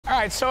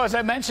right, so as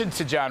I mentioned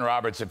to John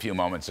Roberts a few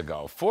moments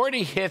ago,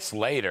 40 hits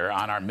later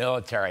on our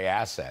military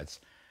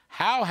assets,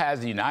 how has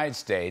the United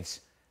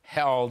States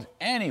held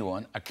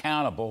anyone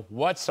accountable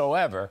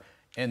whatsoever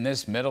in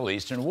this Middle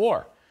Eastern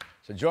war?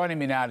 So joining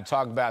me now to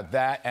talk about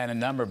that and a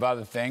number of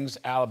other things,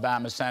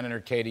 Alabama Senator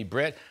Katie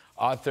Britt,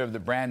 author of the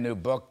brand new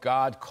book,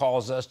 God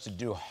Calls Us to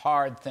Do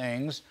Hard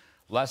Things,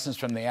 Lessons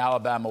from the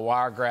Alabama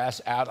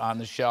Wiregrass, out on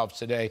the shelves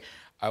today.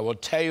 I will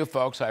tell you,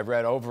 folks, I've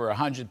read over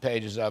 100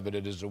 pages of it.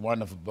 It is a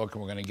wonderful book,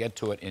 and we're going to get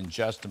to it in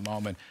just a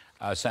moment.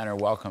 Senator,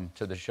 welcome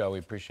to the show. We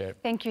appreciate it.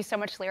 Thank you so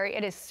much, Larry.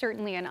 It is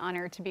certainly an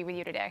honor to be with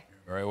you today.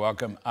 You're very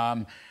welcome.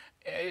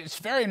 It's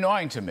very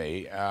annoying to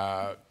me.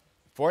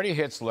 40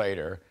 hits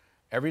later,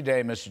 every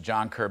day Mr.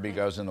 John Kirby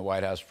goes in the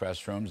White House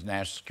press rooms,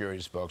 national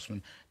security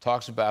spokesman,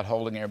 talks about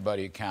holding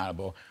everybody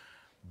accountable.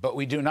 But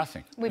we do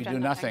nothing. We do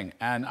nothing.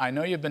 And I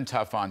know you've been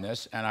tough on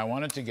this, and I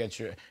wanted to get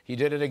you. He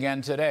did it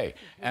again today.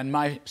 And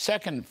my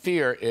second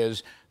fear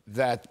is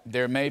that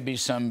there may be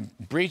some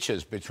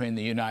breaches between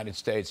the United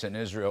States and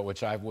Israel,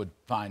 which I would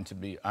find to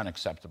be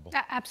unacceptable.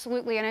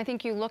 Absolutely. And I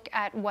think you look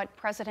at what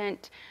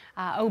President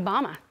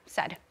Obama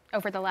said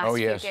over the last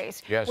few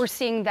days. Yes. We're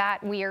seeing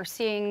that. We are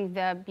seeing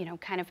the,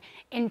 kind of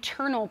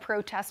internal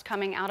protest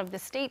coming out of the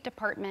State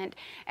Department.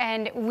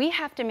 And we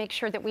have to make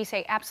sure that we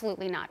say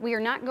absolutely not. We are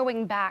not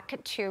going back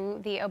to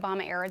the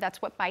Obama era.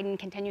 That's what Biden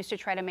continues to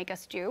try to make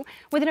us do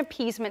with an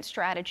appeasement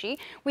strategy.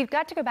 We've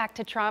got to go back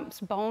to Trump's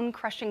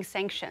bone-crushing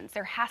sanctions.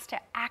 There has to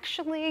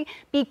actually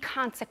be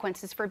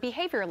consequences for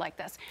behavior like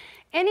this.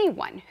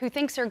 Anyone who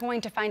thinks they're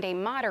going to find a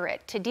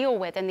moderate to deal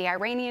with in the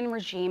Iranian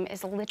regime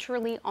is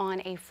literally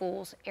on a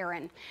fool's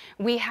errand.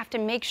 We have to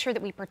make sure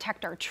that we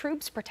protect our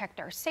troops, protect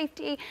our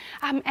safety,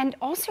 and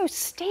also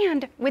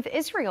stand with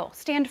Israel,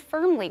 stand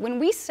firmly. When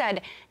we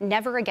said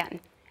never again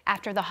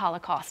after the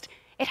Holocaust,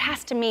 it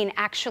has to mean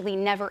actually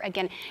never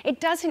again.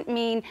 It doesn't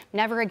mean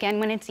never again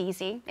when it's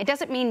easy. It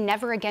doesn't mean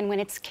never again when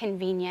it's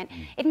convenient.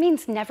 It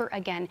means never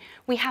again.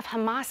 We have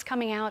Hamas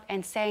coming out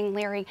and saying,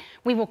 Larry,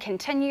 we will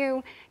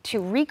continue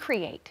to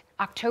recreate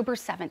October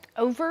 7th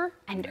over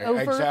and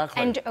over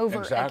and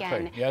over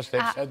again. Yes,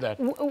 they've said that.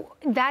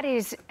 That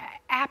is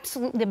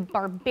absolutely, the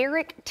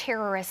barbaric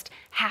terrorists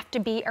have to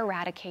be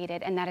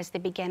eradicated, and that is the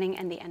beginning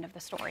and the end of the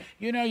story.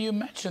 You know, you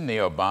mentioned the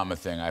Obama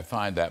thing. I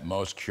find that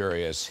most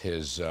curious,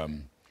 his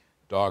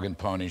dog and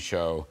pony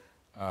show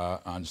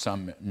on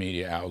some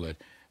media outlet,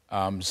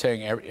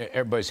 saying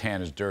everybody's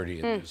hand is dirty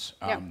in this.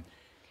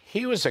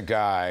 He was a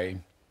guy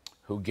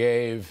who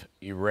gave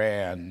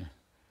Iran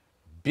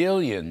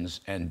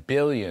billions and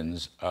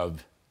billions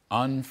of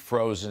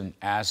unfrozen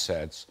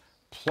assets,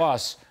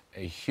 plus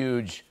a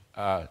huge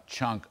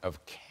chunk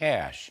of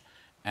cash.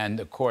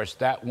 And, of course,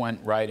 that went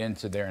right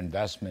into their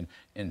investment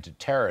into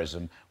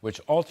terrorism,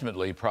 which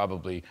ultimately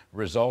probably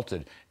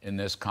resulted in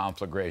this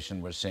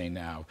conflagration we're seeing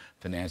now,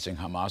 financing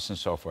Hamas and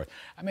so forth.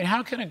 I mean,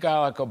 how can a guy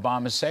like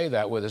Obama say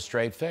that with a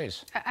straight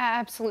face?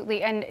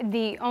 Absolutely. And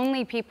the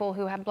only people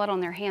who have blood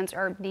on their hands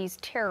are these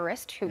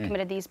terrorists who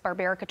committed these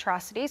barbaric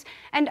atrocities,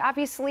 and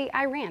obviously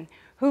Iran,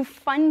 who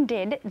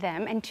funded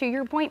them. And to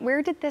your point,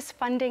 where did this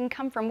funding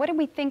come from? What do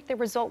we think the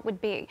result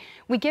would be?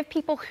 We give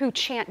people who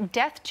chant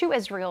death to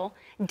Israel,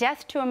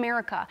 death to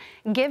America,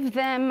 give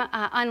them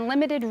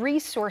unlimited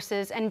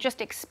resources and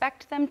just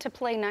expect them to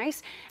play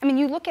nice. I mean,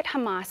 you look at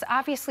Hamas,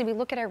 obviously we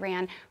look at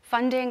Iran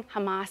funding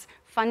Hamas,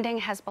 funding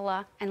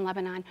Hezbollah and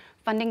Lebanon,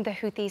 funding the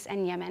Houthis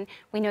and Yemen.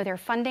 We know they're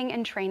funding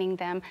and training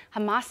them.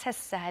 Hamas has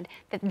said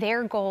that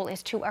their goal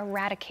is to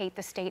eradicate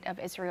the state of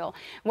Israel.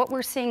 What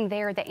we're seeing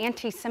there, the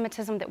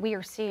anti-Semitism that we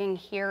are seeing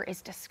here,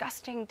 is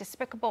disgusting,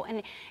 despicable,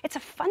 and it's a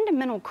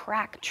fundamental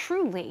crack,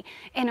 truly,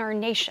 in our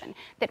nation,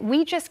 that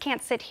we just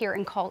can't sit here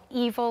and call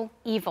evil,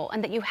 evil,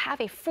 and that you have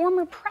a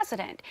former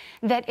president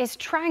that is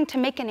trying to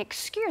make an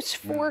excuse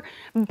for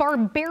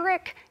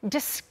barbaric,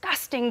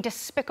 disgusting,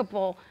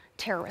 despicable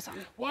terrorism.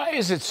 Why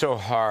is it so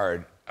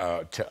hard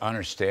to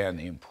understand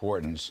the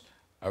importance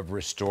of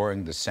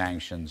restoring the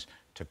sanctions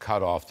to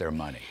cut off their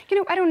money? You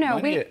know, I don't know.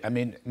 I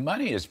mean,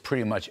 money is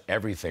pretty much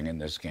everything in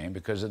this game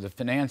because of the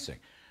financing.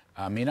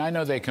 I mean, I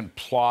know they can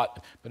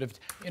plot, but if,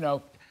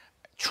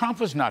 Trump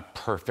was not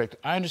perfect.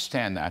 I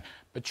understand that.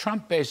 But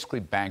Trump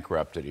basically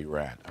bankrupted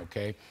Iran,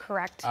 okay?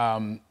 Correct.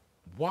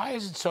 Why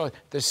is it so?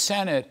 The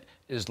Senate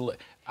is...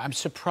 I'm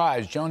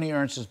surprised. Joni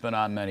Ernst has been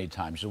on many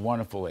times. She's a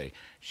wonderful lady.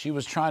 She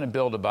was trying to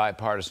build a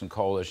bipartisan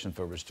coalition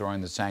for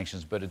restoring the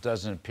sanctions, but it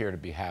doesn't appear to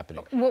be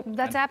happening. Well,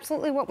 that's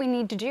absolutely what we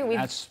need to do.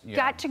 We've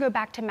got to go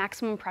back to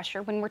maximum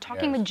pressure. When we're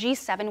talking with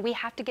G7, we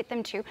have to get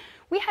them to.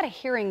 We had a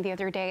hearing the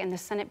other day in the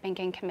Senate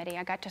Banking Committee.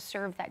 I got to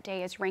serve that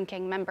day as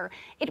ranking member.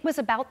 It was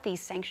about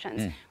these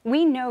sanctions.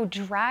 We know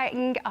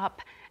drying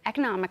up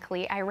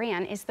economically,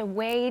 Iran is the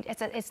way,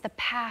 it's the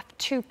path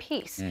to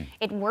peace.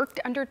 It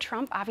worked under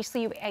Trump.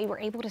 Obviously, you were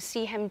able to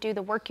see him do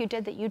the work you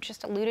did that you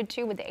just alluded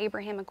to with the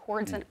Abraham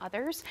Accords and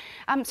others.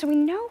 So we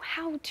know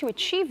how to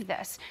achieve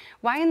this.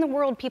 Why in the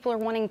world people are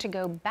wanting to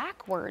go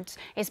backwards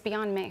is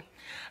beyond me.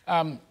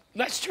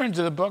 Let's turn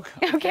to the book.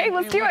 Okay,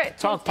 let's do it.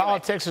 Talk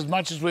politics as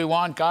much as we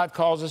want. God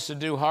calls us to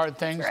do hard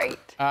things. Right.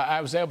 I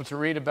was able to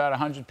read about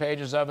 100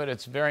 pages of it.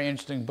 It's a very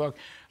interesting book.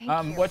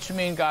 What you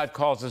mean God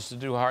calls us to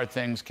do hard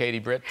things, Katie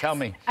Britt? Tell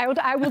me. I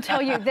will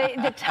tell you.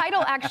 The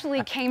title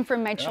actually came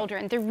from my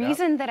children. The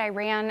reason that I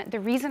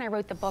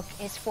wrote the book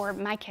is for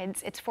my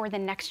kids. It's for the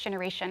next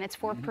generation. It's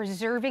for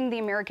preserving the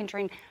American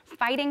dream,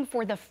 fighting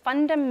for the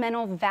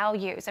fundamental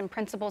values and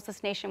principles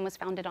this nation was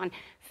founded on: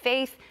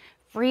 faith,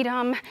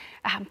 freedom,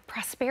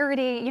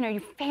 prosperity, your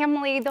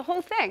family, the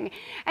whole thing.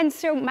 And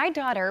so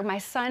my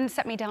son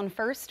set me down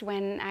first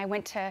when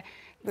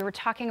we were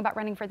talking about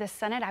running for the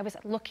Senate. I was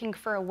looking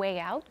for a way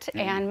out,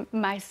 and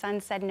my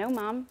son said, "No,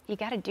 Mom, you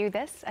got to do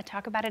this." I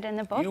talk about it in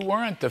the book. You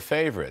weren't the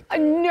favorite.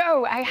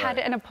 No, I had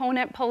an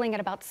opponent polling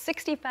at about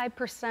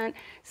 65%,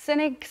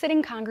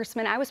 sitting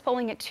congressman. I was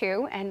polling at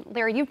 2, and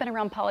Larry, you've been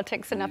around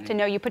politics enough to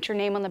know you put your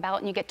name on the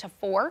ballot and you get to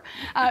 4.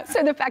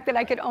 So the fact that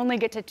I could only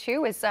get to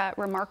 2 is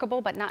remarkable,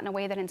 but not in a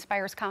way that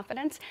inspires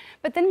confidence.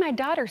 But then my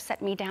daughter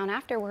set me down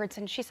afterwards,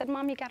 and she said,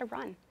 "Mom, you got to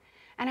run."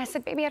 And I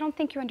said, "Baby, I don't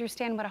think you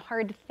understand what a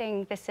hard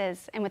thing this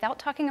is." And without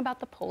talking about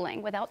the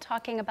polling, without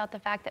talking about the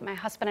fact that my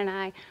husband and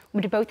I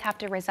would both have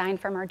to resign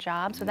from our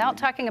jobs, without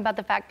talking about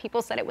the fact people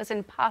said it was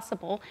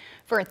impossible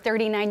for a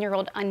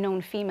 39-year-old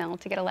unknown female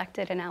to get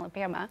elected in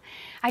Alabama,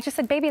 I just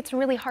said, "Baby, it's a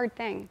really hard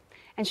thing."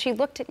 And she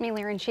looked at me,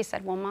 Larry, and she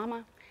said, "Well,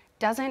 Mama,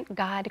 doesn't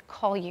God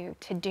call you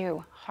to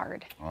do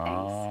hard things?"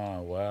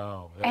 Oh,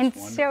 wow. That's and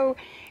wonderful.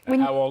 so,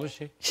 how old is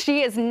she?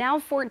 She is now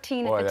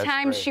 14. Boy, at the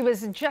time, great. she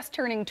was just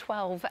turning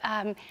 12.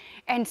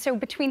 And so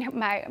between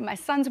my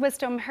son's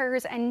wisdom,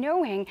 hers, and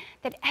knowing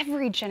that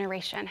every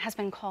generation has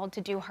been called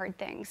to do hard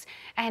things.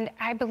 And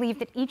I believe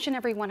that each and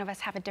every one of us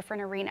have a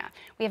different arena.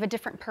 We have a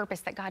different purpose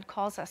that God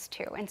calls us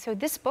to. And so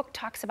this book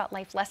talks about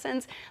life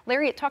lessons.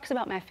 Larry, it talks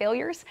about my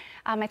failures.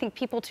 I think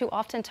people too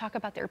often talk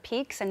about their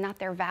peaks and not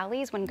their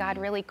valleys, when God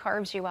really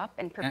carves you up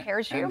and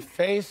prepares you. And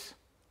faith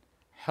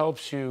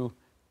helps you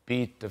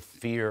beat the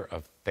fear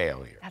of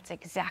failure. That's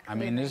exactly I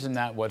mean, right. Isn't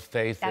that what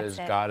faith is?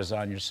 It. God is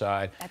on your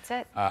side. That's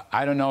it.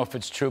 I don't know if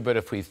it's true, but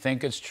if we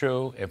think it's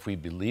true, if we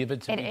believe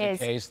it to be the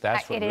case,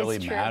 that's what really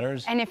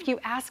matters. And if you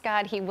ask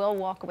God, He will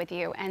walk with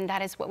you. And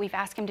that is what we've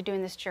asked Him to do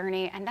in this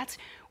journey. And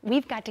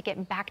we've got to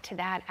get back to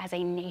that as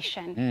a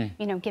nation.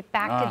 Get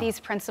back to these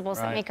principles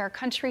that make our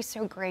country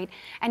so great,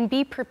 and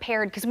be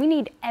prepared, because we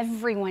need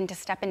everyone to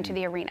step into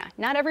the arena.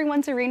 Not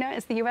everyone's arena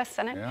is the U.S.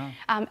 Senate.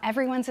 Yeah.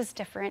 Everyone's is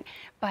different.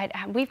 But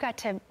we've got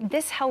to,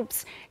 this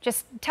helps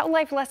just tell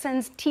life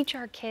lessons, teach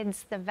our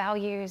kids the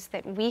values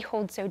that we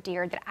hold so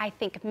dear, that I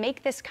think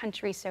make this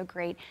country so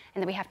great,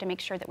 and that we have to make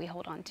sure that we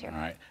hold on to. All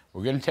right.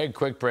 We're going to take a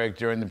quick break.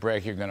 During the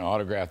break, you're going to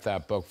autograph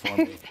that book for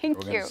me. Thank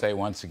We're going to say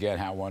once again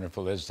how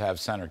wonderful it is to have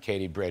Senator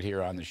Katie Britt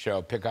here on the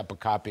show. Pick up a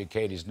copy of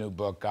Katie's new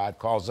book, God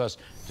Calls Us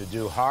to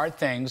Do Hard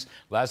Things,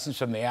 Lessons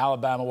from the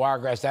Alabama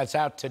Wiregrass. That's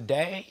out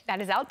today? That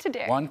is out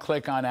today. One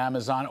click on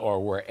Amazon or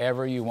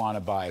wherever you want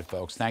to buy it,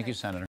 folks. Thank you, Senator.